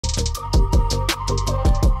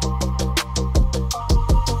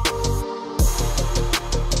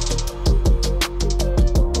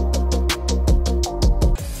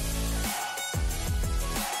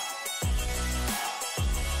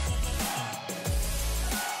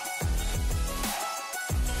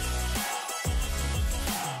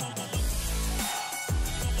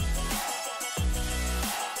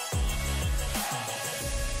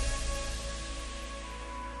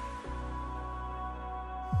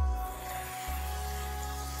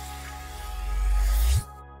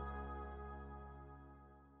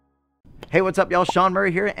Hey, what's up, y'all? Shaun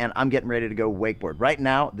Murray here, and I'm getting ready to go wakeboard. Right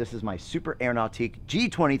now, this is my Super Air Nautique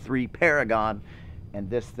G23 Paragon, and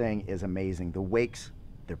this thing is amazing. The wakes,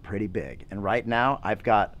 they're pretty big. And right now, I've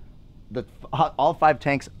got all 5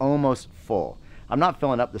 tanks almost full. I'm not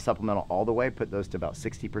filling up the supplemental all the way, put those to about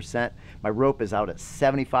 60%. My rope is out at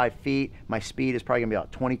 75 feet. My speed is probably gonna be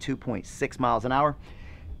about 22.6 miles an hour.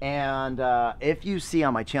 And if you see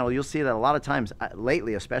on my channel, you'll see that a lot of times,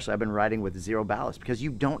 lately especially, I've been riding with 0 ballast because you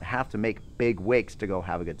don't have to make big wakes to go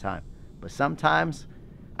have a good time. But sometimes,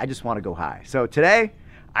 I just want to go high. So today,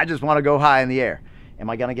 I just want to go high in the air. Am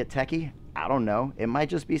I going to get techie? I don't know. It might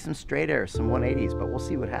just be some straight air, some 180s, but we'll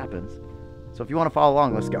see what happens. So if you want to follow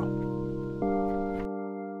along, let's go.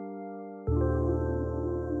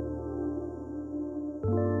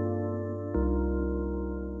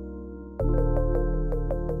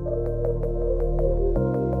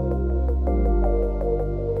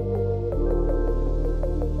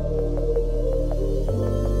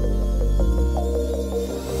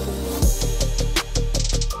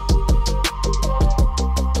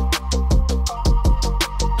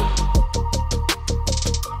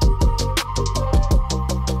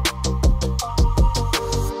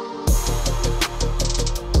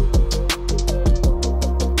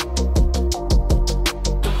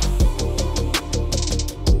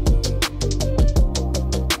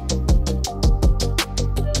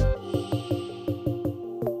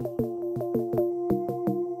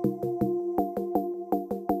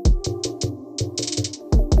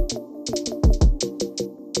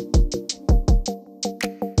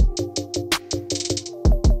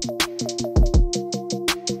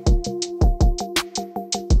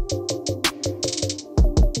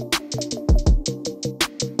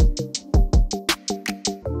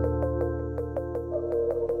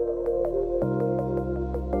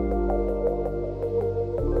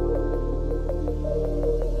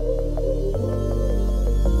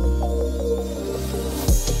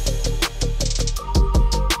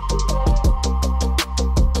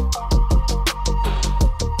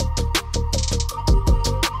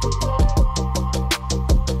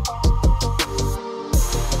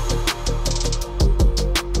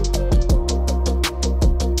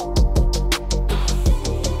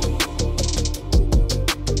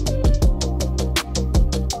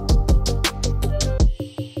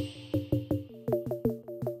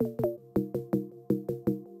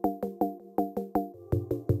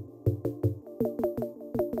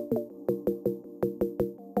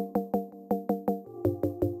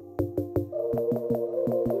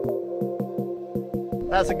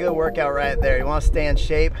 That's a good workout right there. You want to stay in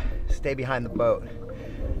shape, stay behind the boat.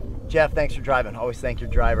 Jeff, thanks for driving. Always thank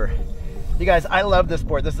your driver. You guys, I love this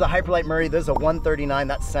board. This is a HYPERLITE Murray. This is a 139,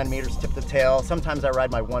 that's centimeters tip to tail. Sometimes I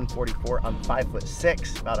ride my 144. I'm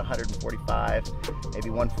 5'6", about 145, maybe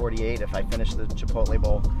 148 if I finish the Chipotle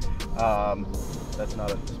Bowl. That's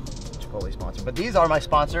not a Chipotle sponsor, but these are my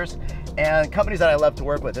sponsors and companies that I love to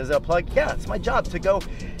work with. Is it a plug? Yeah, it's my job to go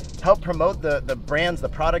help promote the brands, the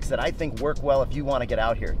products that I think work well if you want to get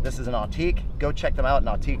out here. This is a Nautique. Go check them out,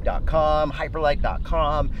 nautique.com,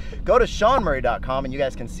 hyperlite.com. Go to shaunmurray.com and you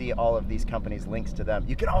guys can see all of these companies' links to them.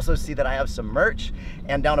 You can also see that I have some merch,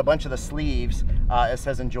 and down a bunch of the sleeves, it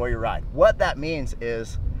says enjoy your ride. What that means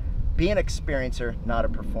is be an experiencer, not a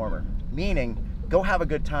performer. Meaning, go have a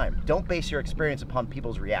good time. Don't base your experience upon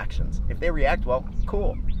people's reactions. If they react well,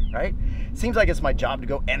 cool, right? Seems like it's my job to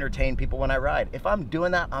go entertain people when I ride. If I'm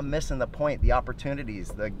doing that, I'm missing the point, the opportunities,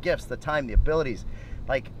 the gifts, the time, the abilities.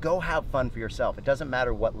 Like, go have fun for yourself. It doesn't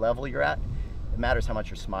matter what level you're at, it matters how much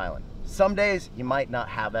you're smiling. Some days you might not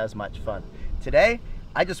have as much fun. Today,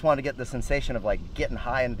 I just wanted to get the sensation of like getting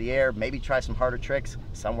high into the air, maybe try some harder tricks.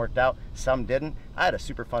 Some worked out, some didn't. I had a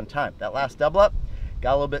super fun time. That last double up,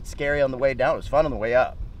 got a little bit scary on the way down. It was fun on the way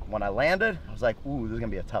up. When I landed, I was like, ooh, this is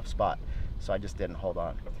gonna be a tough spot. So I just didn't hold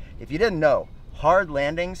on. If you didn't know, hard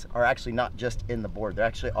landings are actually not just in the board, they're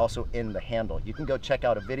actually also in the handle. You can go check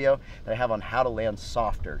out a video that I have on how to land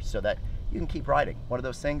softer so that you can keep riding. One of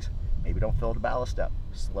those things, maybe don't fill the ballast up,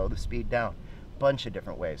 slow the speed down, bunch of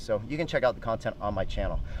different ways. So you can check out the content on my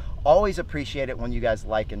channel. Always appreciate it when you guys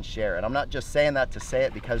like and share. And I'm not just saying that to say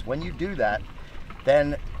it, because when you do that,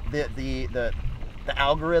 then the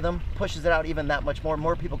algorithm pushes it out even that much more.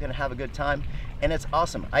 More people can have a good time, and it's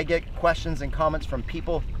awesome. I get questions and comments from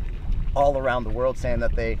people all around the world saying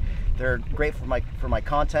that they're grateful for my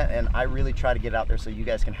content, and I really try to get it out there so you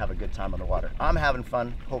guys can have a good time on the water. I'm having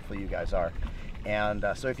fun, hopefully you guys are. And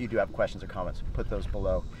so if you do have questions or comments, put those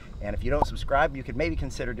below. And if you don't subscribe, you could maybe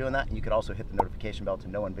consider doing that, and you could also hit the notification bell to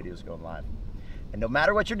know when videos go live. And no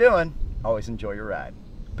matter what you're doing, always enjoy your ride.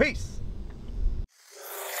 Peace.